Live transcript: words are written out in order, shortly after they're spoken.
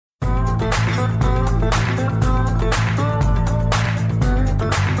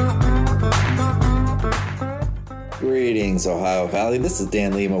Greetings, Ohio Valley. This is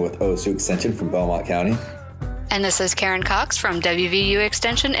Dan Lima with WVU Extension from Belmont County. And this is Karen Cox from WVU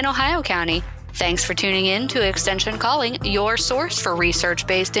Extension in Ohio County. Thanks for tuning in to Extension Calling, your source for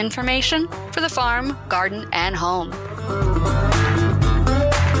research-based information for the farm, garden, and home.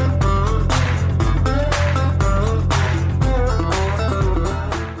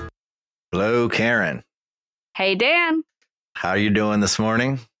 Hello, Karen. Hey, Dan. How are you doing this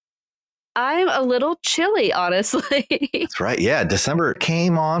morning? I'm a little chilly, honestly. That's right. Yeah, December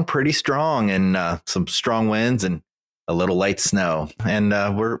came on pretty strong and some strong winds and a little light snow. And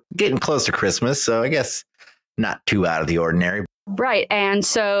we're getting close to Christmas, so I guess not too out of the ordinary. Right. And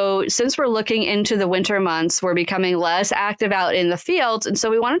so since we're looking into the winter months, we're becoming less active out in the fields. And so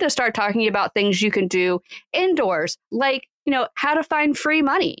we wanted to start talking about things you can do indoors, like, how to find free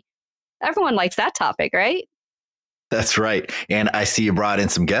money. Everyone likes that topic, right? That's right. And I see you brought in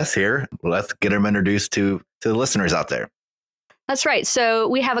some guests here. Let's get them introduced to the listeners out there. That's right. So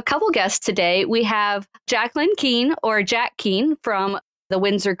we have a couple guests today. We have Jacqueline Keene, or Jack Keene, from the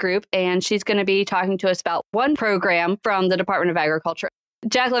Windsor Group, and she's going to be talking to us about one program from the Department of Agriculture.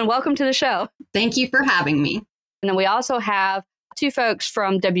 Jacqueline, welcome to the show. Thank you for having me. And then we also have two folks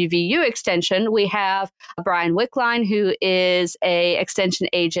from WVU Extension. We have Brian Wickline, who is a extension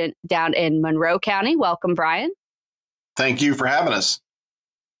agent down in Monroe County. Welcome, Brian. Thank you for having us.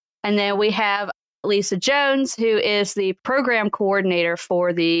 And then we have Lisa Jones, who is the program coordinator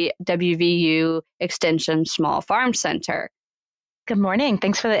for the WVU Extension Small Farm Center. Good morning.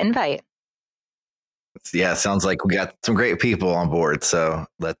 Thanks for the invite. Yeah, sounds like we got some great people on board. So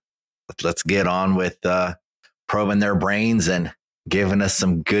let's get on with probing their brains and giving us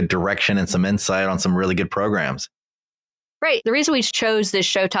some good direction and some insight on some really good programs. Right. The reason we chose this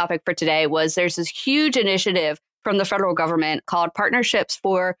show topic for today was there's this huge initiative from the federal government called Partnerships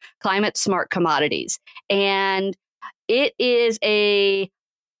for Climate Smart Commodities. And it is a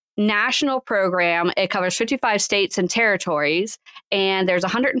national program. It covers 55 states and territories, and there's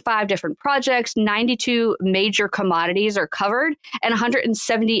 105 different projects, 92 major commodities are covered, and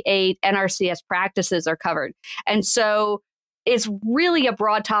 178 NRCS practices are covered. And so it's really a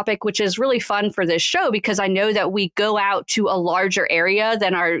broad topic, which is really fun for this show because I know that we go out to a larger area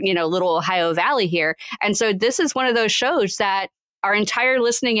than our, little Ohio Valley here. And so this is one of those shows that our entire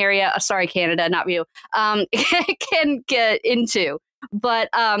listening area, sorry, Canada, not you, can get into. But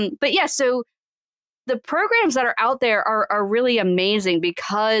yeah, so the programs that are out there are really amazing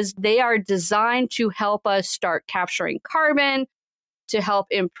because they are designed to help us start capturing carbon, to help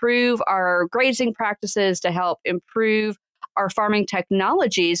improve our grazing practices, to help improve our farming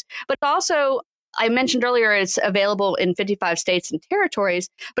technologies. But also, I mentioned earlier, it's available in 55 states and territories,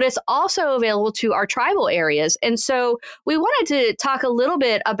 but it's also available to our tribal areas. And so we wanted to talk a little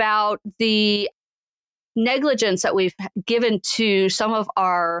bit about the negligence that we've given to some of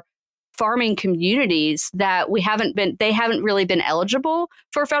our farming communities that they haven't really been eligible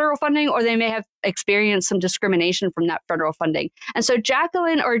for federal funding, or they may have experienced some discrimination from that federal funding. And so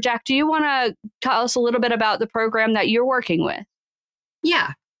Jacqueline or Jack, do you want to tell us a little bit about the program that you're working with?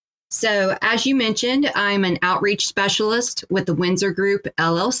 Yeah. So as you mentioned, I'm an outreach specialist with the Windsor Group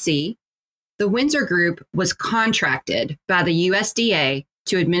LLC. The Windsor Group was contracted by the USDA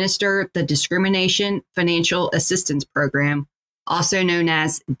to administer the Discrimination Financial Assistance Program, also known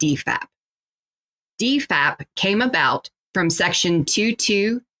as DFAP. DFAP came about from Section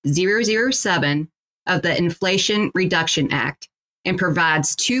 22007 of the Inflation Reduction Act and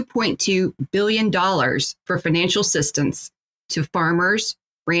provides $2.2 billion for financial assistance to farmers,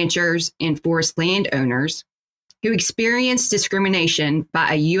 ranchers, and forest landowners who experience discrimination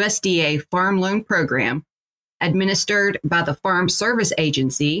by a USDA farm loan program administered by the Farm Service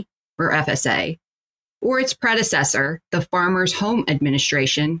Agency, or FSA, or its predecessor, the Farmers Home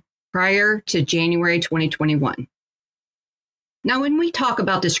Administration, prior to January 2021. Now, when we talk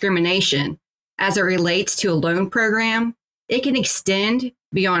about discrimination as it relates to a loan program, it can extend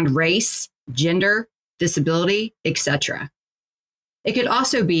beyond race, gender, disability, etc. It could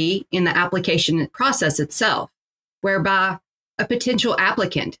also be in the application process itself, whereby a potential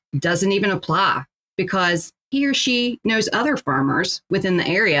applicant doesn't even apply because he or she knows other farmers within the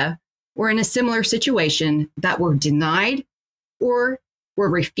area or in a similar situation that were denied or were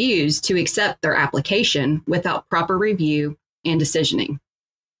refused to accept their application without proper review and decisioning.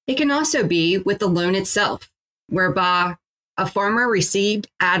 It can also be with the loan itself, whereby a farmer received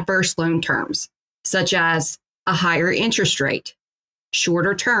adverse loan terms, such as a higher interest rate,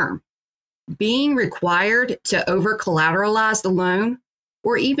 shorter term, being required to over-collateralize the loan,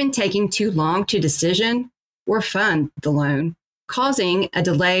 or even taking too long to decision or fund the loan, causing a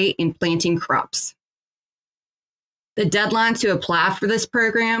delay in planting crops. The deadline to apply for this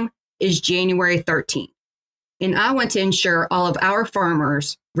program is January 13th. And I want to ensure all of our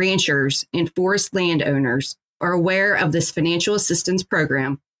farmers, ranchers, and forest landowners are aware of this financial assistance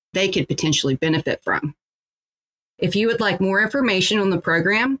program they could potentially benefit from. If you would like more information on the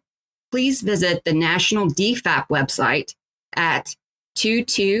program, please visit the National DFAP website at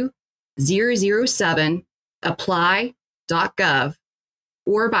 22007apply.gov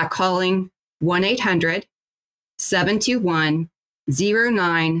or by calling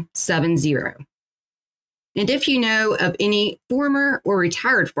 1-800-721-0970. And if you know of any former or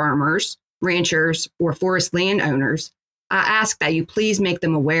retired farmers, ranchers, or forest landowners, I ask that you please make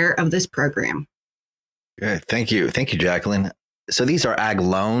them aware of this program. Good. Thank you. Thank you, Jacqueline. So these are ag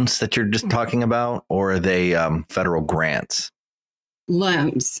loans that you're just talking about, or are they federal grants?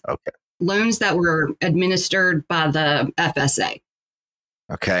 Loans. Okay. Loans that were administered by the FSA.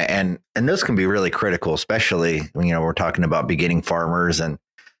 Okay. And those can be really critical, especially when, we're talking about beginning farmers and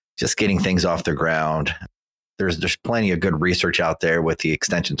just getting things off the ground. There's plenty of good research out there with the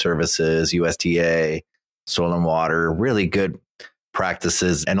extension services, USDA, soil and water, really good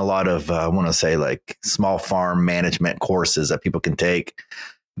practices, and a lot of, I want to say, like small farm management courses that people can take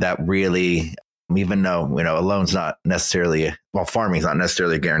that really, even though, a loan's not necessarily, farming's not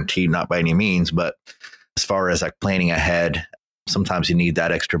necessarily guaranteed, not by any means, but as far as like planning ahead, sometimes you need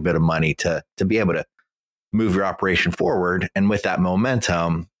that extra bit of money to be able to move your operation forward. And with that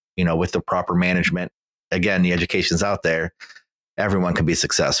momentum, with the proper management, again, the education's out there, everyone can be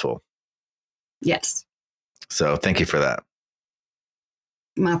successful. Yes. So thank you for that.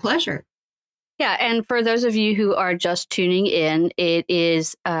 My pleasure. Yeah. And for those of you who are just tuning in, it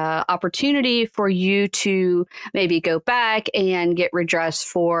is an opportunity for you to maybe go back and get redress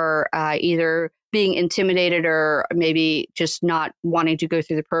for either being intimidated or maybe just not wanting to go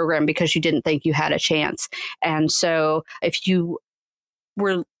through the program because you didn't think you had a chance. And so if you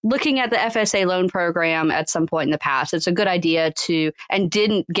were looking at the FSA loan program at some point in the past, it's a good idea to, and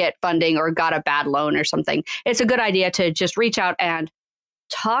didn't get funding or got a bad loan or something, it's a good idea to just reach out and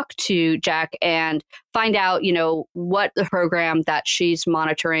talk to Jack and find out, what the program that she's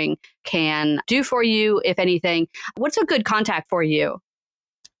monitoring can do for you, if anything. What's a good contact for you?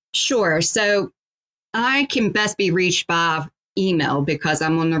 Sure. So I can best be reached by email because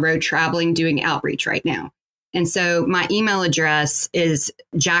I'm on the road traveling doing outreach right now. And so my email address is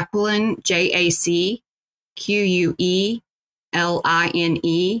Jacqueline, JACQUELINE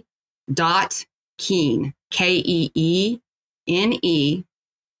 .Keene, KEENE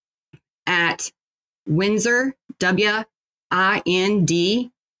at Windsor, WINDSOR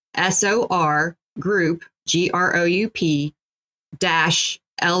Group, GROUP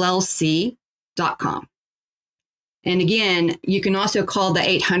 -LLC.com. And again, you can also call the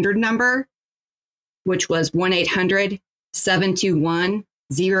 800 number, which was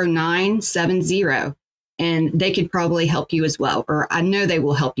 1-800-721-0970. And they could probably help you as well, or I know they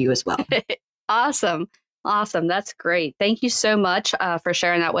will help you as well. Awesome. That's great. Thank you so much for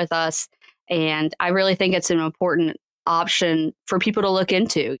sharing that with us. And I really think it's an important option for people to look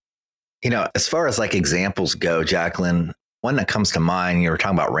into. As far as like examples go, Jacqueline, one that comes to mind, you were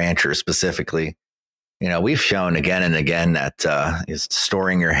talking about ranchers specifically. We've shown again and again that is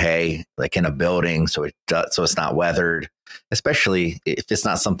storing your hay like in a building so it's not weathered, especially if it's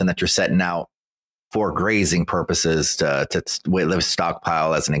not something that you're setting out for grazing purposes to live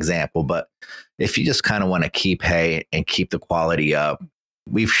stockpile as an example. But if you just kind of want to keep hay and keep the quality up,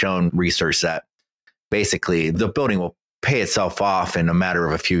 we've shown research that basically the building will pay itself off in a matter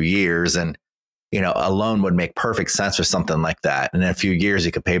of a few years. And, a loan would make perfect sense for something like that. And in a few years,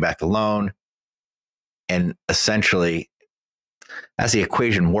 you could pay back the loan. And essentially, as the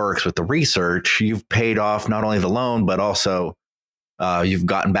equation works with the research, you've paid off not only the loan, but also you've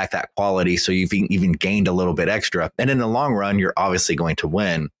gotten back that quality. So you've even gained a little bit extra. And in the long run, you're obviously going to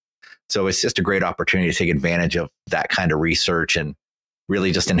win. So it's just a great opportunity to take advantage of that kind of research and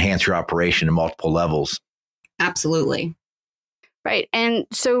really just enhance your operation in multiple levels. Absolutely. Right. And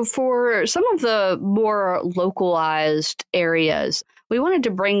so for some of the more localized areas, we wanted to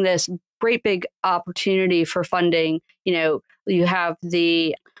bring this great big opportunity for funding. You have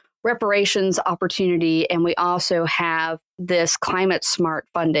the reparations opportunity, and we also have this climate smart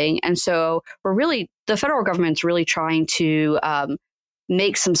funding. And so the federal government's really trying to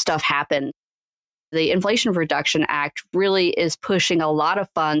make some stuff happen. The Inflation Reduction Act really is pushing a lot of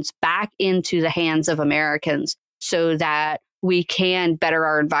funds back into the hands of Americans so that we can better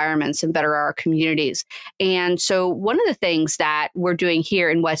our environments and better our communities. And so one of the things that we're doing here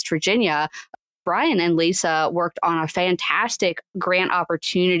in West Virginia, Brian and Lisa worked on a fantastic grant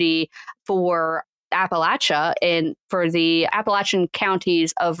opportunity for Appalachia for the Appalachian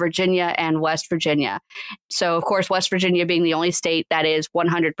counties of Virginia and West Virginia. So, of course, West Virginia being the only state that is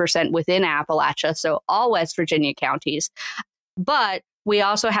 100% within Appalachia, so all West Virginia counties. But we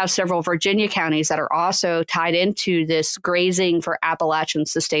also have several Virginia counties that are also tied into this GRazing for Appalachian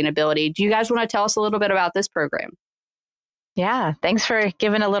SuStainability. Do you guys want to tell us a little bit about this program? Yeah, thanks for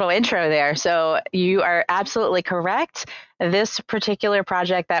giving a little intro there. So you are absolutely correct. This particular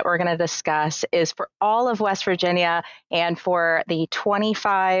project that we're going to discuss is for all of West Virginia and for the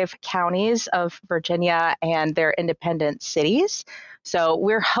 25 counties of Virginia and their independent cities. So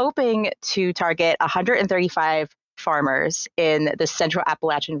we're hoping to target 135 farmers in the central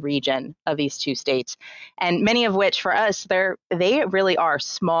Appalachian region of these two states, and many of which for us, they really are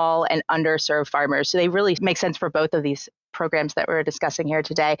small and underserved farmers. So they really make sense for both of these programs that we're discussing here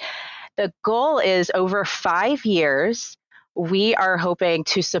today. The goal is over 5 years, we are hoping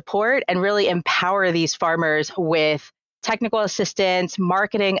to support and really empower these farmers with technical assistance,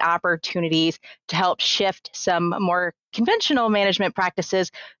 marketing opportunities to help shift some more conventional management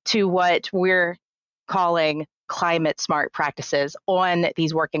practices to what we're calling climate smart practices on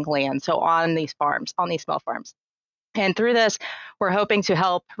these working lands, so on these farms, on these small farms. And through this, we're hoping to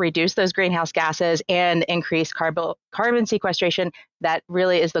help reduce those greenhouse gases and increase carbon sequestration. That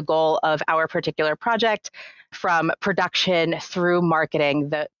really is the goal of our particular project, from production through marketing.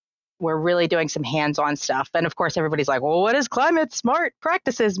 That we're really doing some hands-on stuff. And of course, everybody's like, well, what does climate smart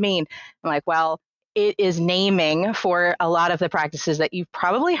practices mean? I'm like, well, it is naming for a lot of the practices that you've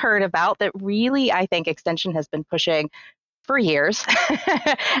probably heard about that really, I think, Extension has been pushing for years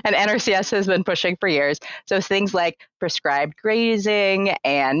and NRCS has been pushing for years. So things like prescribed grazing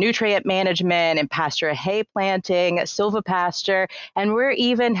and nutrient management and pasture hay planting, silvopasture, and we're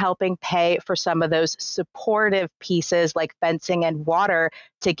even helping pay for some of those supportive pieces like fencing and water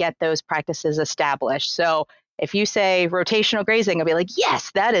to get those practices established. So if you say rotational grazing, I'll be like,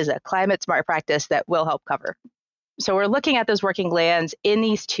 yes, that is a climate smart practice that will help cover. So we're looking at those working lands in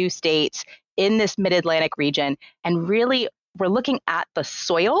these two states, in this mid-Atlantic region, and really we're looking at the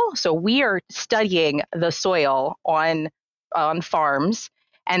soil. So we are studying the soil on farms,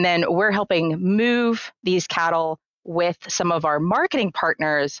 and then we're helping move these cattle with some of our marketing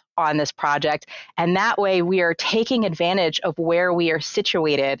partners on this project. And that way we are taking advantage of where we are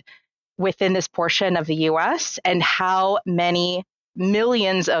situated within this portion of the US and how many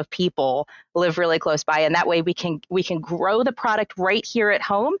millions of people live really close by. And that way we can grow the product right here at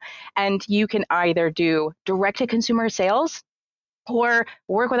home. And you can either do direct to consumer sales or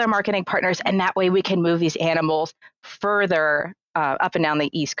work with our marketing partners. And that way we can move these animals further up and down the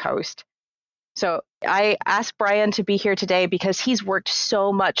East Coast. So I asked Brian to be here today because he's worked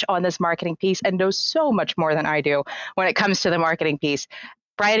so much on this marketing piece and knows so much more than I do when it comes to the marketing piece.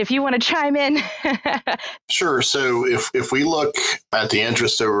 Brian, if you want to chime in. Sure. So if we look at the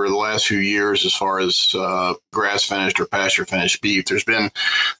interest over the last few years as far as grass finished or pasture finished beef, there's been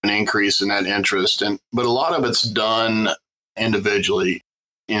an increase in that interest. But a lot of it's done individually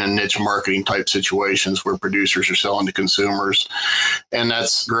in niche marketing type situations where producers are selling to consumers. And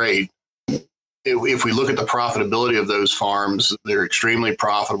that's great. If we look at the profitability of those farms, they're extremely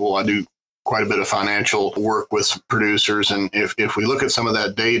profitable. I do quite a bit of financial work with producers. And if we look at some of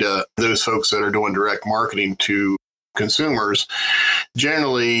that data, those folks that are doing direct marketing to consumers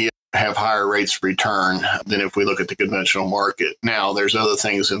generally have higher rates of return than if we look at the conventional market. Now, there's other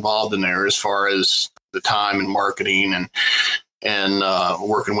things involved in there as far as the time and marketing and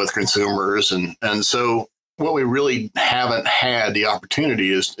working with consumers. And so what we really haven't had the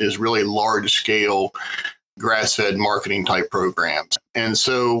opportunity is really large scale grass-fed marketing type programs. And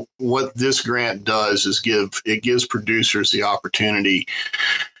so what this grant does is it gives producers the opportunity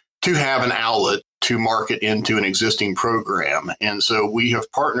to have an outlet to market into an existing program. And so we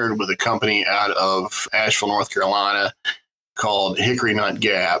have partnered with a company out of Asheville, North Carolina called Hickory Nut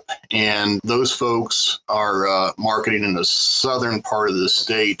Gap. And those folks are marketing in the southern part of the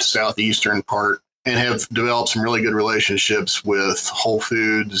state, southeastern part, and have developed some really good relationships with Whole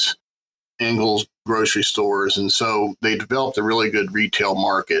Foods, Ingles grocery stores. And so they developed a really good retail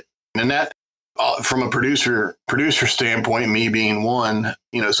market. And that, from a producer standpoint, me being one,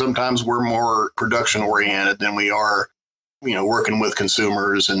 sometimes we're more production oriented than we are, working with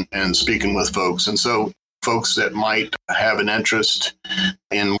consumers and speaking with folks. And so folks that might have an interest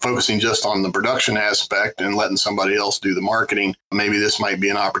in focusing just on the production aspect and letting somebody else do the marketing, maybe this might be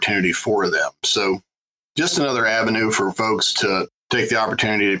an opportunity for them. So just another avenue for folks to take the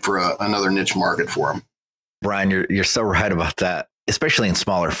opportunity for another niche market for them. Brian, you're so right about that, especially in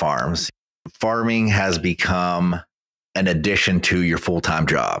smaller farms. Farming has become an addition to your full-time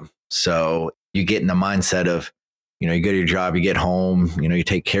job. So you get in the mindset of, you know, you go to your job, you get home, you know, you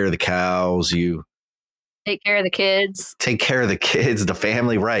take care of the cows, you take care of the kids, the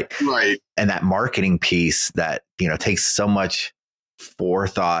family. Right. Right. And that marketing piece that, you know, takes so much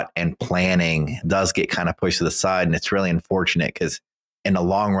forethought and planning does get kind of pushed to the side. And it's really unfortunate because in the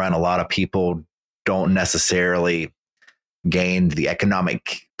long run, a lot of people don't necessarily gain the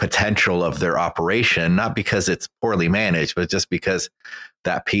economic potential of their operation, not because it's poorly managed, but just because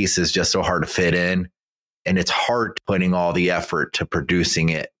that piece is just so hard to fit in. And it's hard putting all the effort to producing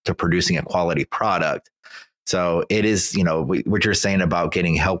a quality product. So it is, you know, what you're saying about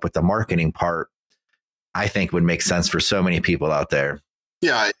getting help with the marketing part, I think would make sense for so many people out there.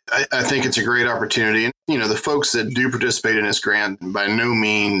 Yeah, I think it's a great opportunity. And, you know, the folks that do participate in this grant by no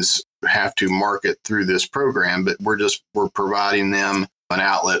means have to market through this program, but we're providing them an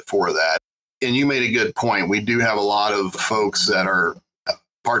outlet for that. And you made a good point. We do have a lot of folks that are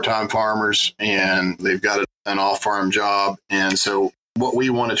part-time farmers and they've got an off-farm job. And so what we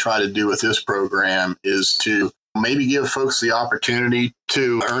want to try to do with this program is to maybe give folks the opportunity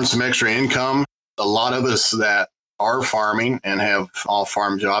to earn some extra income. A lot of us that are farming and have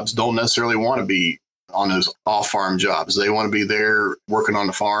off-farm jobs don't necessarily want to be on those off-farm jobs. They want to be there working on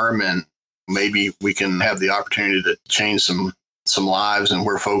the farm, and maybe we can have the opportunity to change some lives and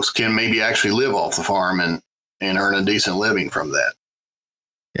where folks can maybe actually live off the farm and earn a decent living from that.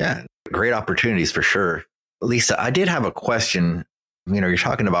 Yeah, great opportunities for sure. Lisa, I did have a question. You know, you're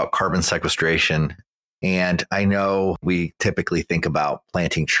talking about carbon sequestration, and I know we typically think about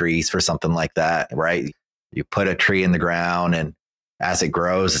planting trees for something like that, right? You put a tree in the ground and as it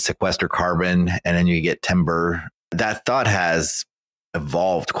grows, it sequesters carbon and then you get timber. That thought has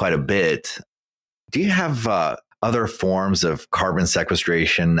evolved quite a bit. Do you have other forms of carbon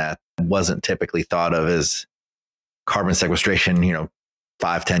sequestration that wasn't typically thought of as carbon sequestration, you know,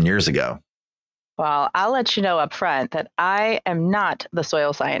 5-10 years ago? Well, I'll let you know up front that I am not the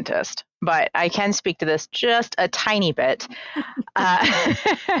soil scientist, but I can speak to this just a tiny bit.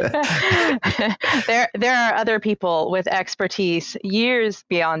 There are other people with expertise years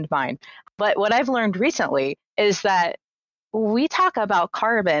beyond mine. But what I've learned recently is that we talk about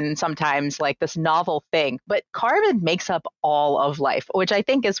carbon sometimes like this novel thing, but carbon makes up all of life, which I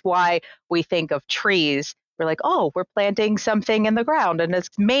think is why we think of trees. We're like, oh, we're planting something in the ground and it's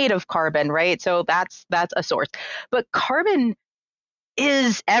made of carbon, right? So that's a source. But carbon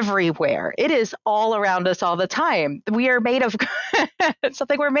is everywhere. It is all around us all the time. We are made of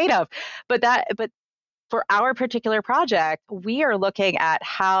something we're made of. But for our particular project, we are looking at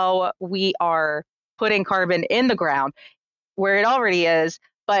how we are putting carbon in the ground where it already is,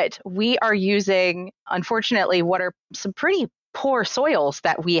 but we are using, unfortunately, what are some pretty poor soils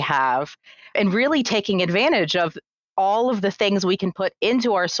that we have, and really taking advantage of all of the things we can put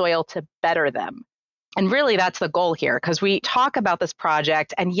into our soil to better them. And really, that's the goal here, because we talk about this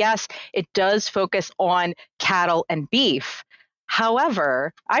project, and yes, it does focus on cattle and beef.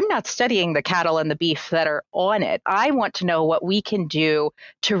 However, I'm not studying the cattle and the beef that are on it. I want to know what we can do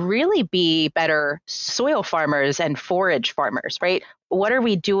to really be better soil farmers and forage farmers, right? What are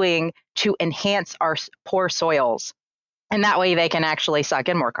we doing to enhance our poor soils? And that way they can actually suck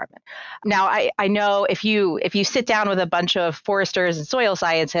in more carbon. Now, I know if you sit down with a bunch of foresters and soil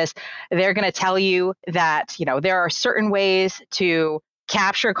scientists, they're going to tell you that, you know, there are certain ways to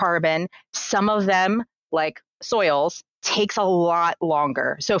capture carbon. Some of them, like soils, takes a lot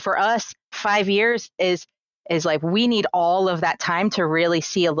longer. So for us, 5 years is like we need all of that time to really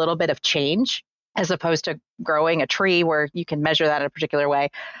see a little bit of change, as opposed to growing a tree where you can measure that in a particular way.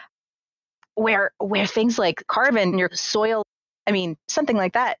 Where things like carbon in your soil, I mean, something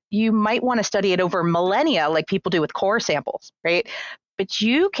like that, you might want to study it over millennia, like people do with core samples, right? But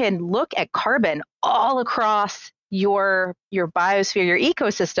you can look at carbon all across your biosphere, your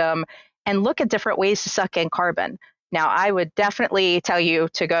ecosystem, and look at different ways to suck in carbon. Now, I would definitely tell you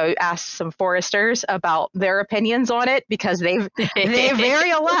to go ask some foresters about their opinions on it, because they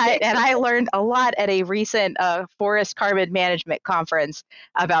vary a lot. And I learned a lot at a recent forest carbon management conference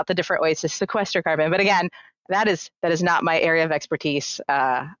about the different ways to sequester carbon. But again, that is not my area of expertise.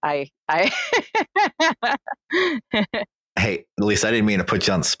 Hey, Lisa, I didn't mean to put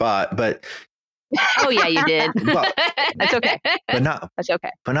you on the spot, but oh yeah, you did. Well, that's okay. That's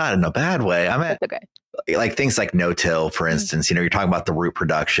okay. But not in a bad way. I mean, okay. Like things like no-till, for instance. You know, you're talking about the root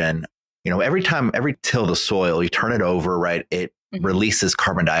production. You know, every till the soil, you turn it over, right? It releases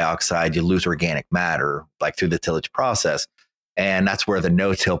carbon dioxide. You lose organic matter, like through the tillage process, and that's where the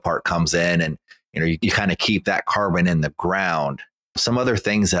no-till part comes in. And you know, you kind of keep that carbon in the ground. Some other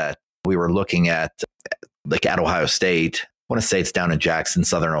things that we were looking at, like at Ohio State. I want to say it's down in Jackson,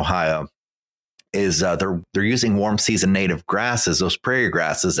 Southern Ohio. is they're using warm season native grasses, those prairie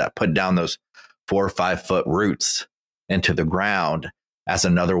grasses that put down those 4 or 5 foot roots into the ground as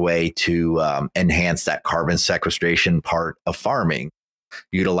another way to enhance that carbon sequestration part of farming,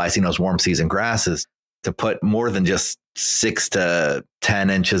 utilizing those warm season grasses to put more than just 6 to 10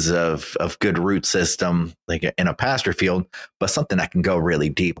 inches of good root system like in a pasture field, but something that can go really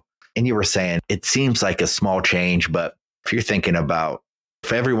deep. And you were saying it seems like a small change, but if you're thinking about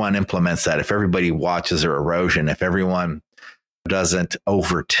if everyone implements that, if everybody watches their erosion, if everyone doesn't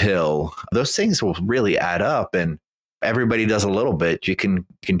overtill, those things will really add up. And everybody does a little bit, you can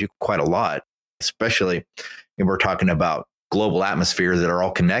do quite a lot, especially when we're talking about global atmospheres that are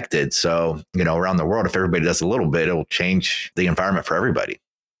all connected. So, around the world, if everybody does a little bit, it'll change the environment for everybody.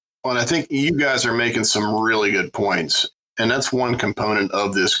 Well, and I think you guys are making some really good points. And that's one component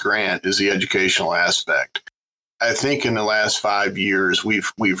of this grant is the educational aspect. I think in the last 5 years,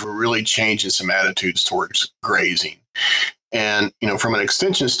 we've really changed some attitudes towards grazing. And, from an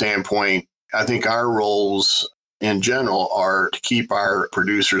extension standpoint, I think our roles in general are to keep our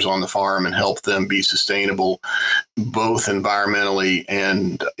producers on the farm and help them be sustainable, both environmentally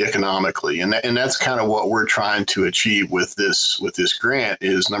and economically. And that's kind of what we're trying to achieve with this grant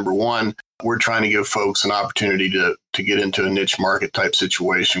is, number one, we're trying to give folks an opportunity to get into a niche market type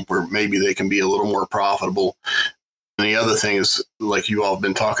situation where maybe they can be a little more profitable. And the other thing is, like you all have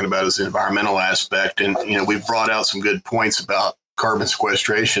been talking about, is the environmental aspect. And, we've brought out some good points about carbon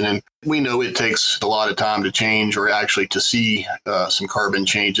sequestration. And we know it takes a lot of time to change or actually to see some carbon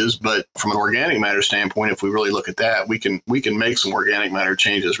changes. But from an organic matter standpoint, if we really look at that, we can make some organic matter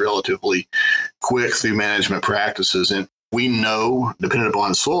changes relatively quick through management practices. And we know, depending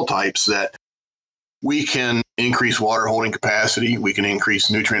upon soil types, that we can increase water holding capacity. We can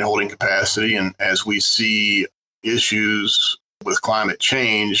increase nutrient holding capacity. And as we see issues with climate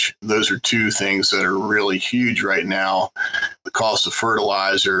change, those are two things that are really huge right now. The cost of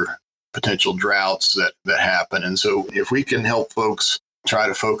fertilizer, potential droughts that happen. And so if we can help folks try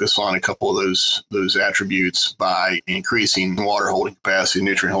to focus on a couple of those attributes by increasing water holding capacity,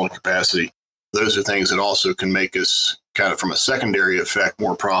 nutrient holding capacity, those are things that also can make us kind of from a secondary effect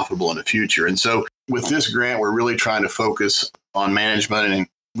more profitable in the future. And so with this grant, we're really trying to focus on management, and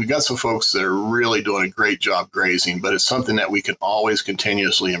we got some folks that are really doing a great job grazing, but it's something that we can always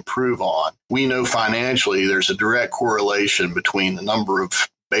continuously improve on. We know financially there's a direct correlation between the number of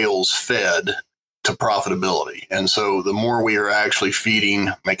bales fed to profitability. And so the more we are actually feeding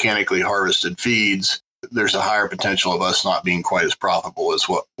mechanically harvested feeds, there's a higher potential of us not being quite as profitable as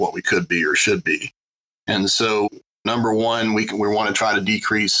what we could be or should be. And so number one, we want to try to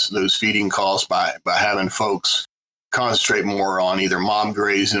decrease those feeding costs by having folks concentrate more on either mob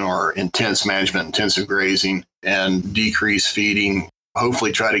grazing or intense management, intensive grazing, and decrease feeding.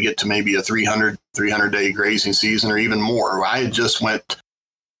 Hopefully try to get to maybe a 300-day grazing season or even more. I had just went,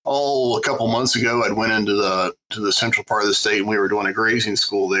 a couple months ago, I went into the central part of the state, and we were doing a grazing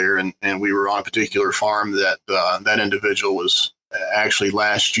school there, and we were on a particular farm that that individual was actually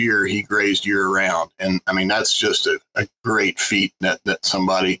last year, he grazed year round. And I mean, that's just a great feat that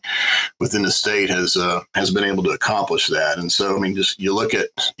somebody within the state has been able to accomplish that. And so, I mean, just you look at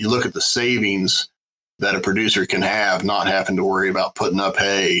the savings that a producer can have, not having to worry about putting up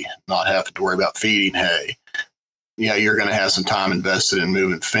hay, not having to worry about feeding hay. Yeah, you're going to have some time invested in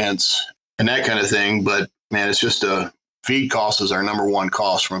moving fence and that kind of thing. But man, it's just feed cost is our number one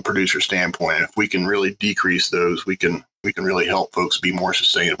cost from a producer standpoint. If we can really decrease those, we can really help folks be more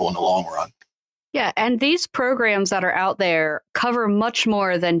sustainable in the long run. Yeah, and these programs that are out there cover much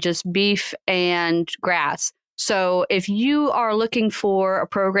more than just beef and grass. So if you are looking for a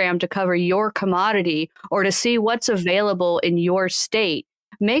program to cover your commodity or to see what's available in your state,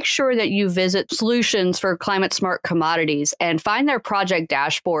 make sure that you visit Solutions for Climate Smart Commodities and find their project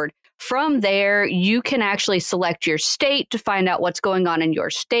dashboard. From there, you can actually select your state to find out what's going on in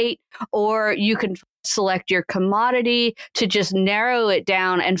your state, or you can select your commodity to just narrow it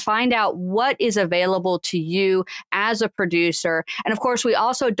down and find out what is available to you as a producer. And of course, we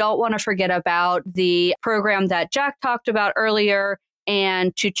also don't want to forget about the program that Jack talked about earlier.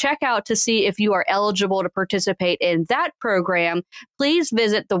 And to check out to see if you are eligible to participate in that program, please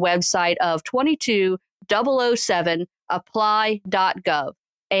visit the website of 22007apply.gov.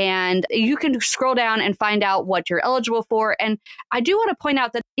 And you can scroll down and find out what you're eligible for. And I do want to point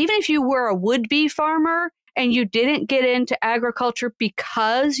out that even if you were a would-be farmer and you didn't get into agriculture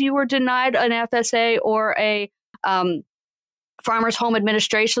because you were denied an FSA or a Farmers Home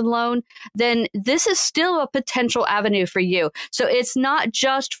Administration loan, then this is still a potential avenue for you. So it's not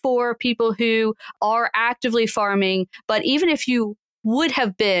just for people who are actively farming, but even if you would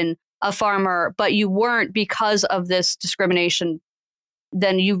have been a farmer, but you weren't because of this discrimination,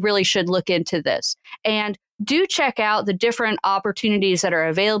 then you really should look into this. And do check out the different opportunities that are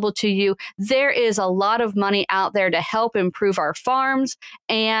available to you. There is a lot of money out there to help improve our farms.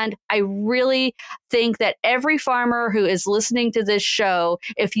 And I really think that every farmer who is listening to this show,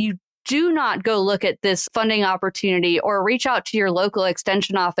 if you do not go look at this funding opportunity or reach out to your local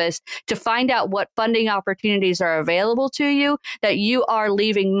extension office to find out what funding opportunities are available to you, that you are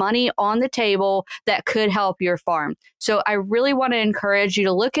leaving money on the table that could help your farm. So I really want to encourage you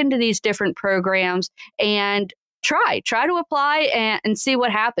to look into these different programs and try to apply and see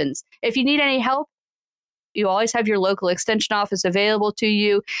what happens. If you need any help, you always have your local extension office available to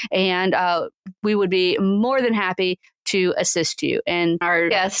you, and we would be more than happy to assist you. And our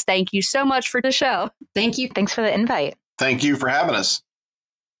guests, thank you so much for the show. Thank you. Thanks for the invite. Thank you for having us.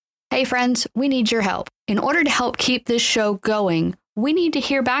 Hey friends, we need your help. In order to help keep this show going, we need to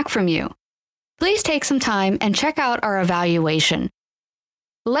hear back from you. Please take some time and check out our evaluation.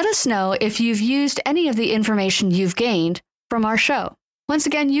 Let us know if you've used any of the information you've gained from our show. Once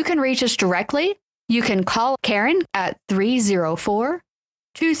again, you can reach us directly. You can call Karen at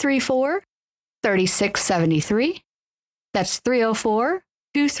 304-234-3673. That's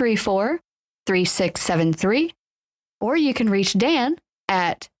 304-234-3673. Or you can reach Dan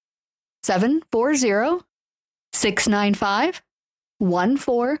at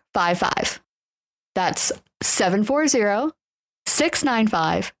 740-695-1455. That's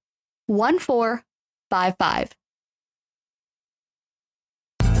 740-695-1455.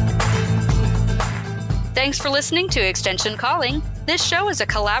 Thanks for listening to Extension Calling. This show is a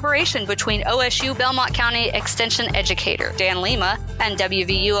collaboration between OSU Belmont County Extension Educator Dan Lima and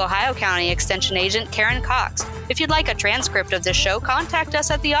WVU Ohio County Extension Agent Karen Cox. If you'd like a transcript of this show, contact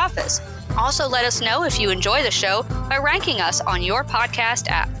us at the office. Also, let us know if you enjoy the show by ranking us on your podcast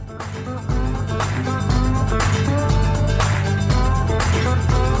app.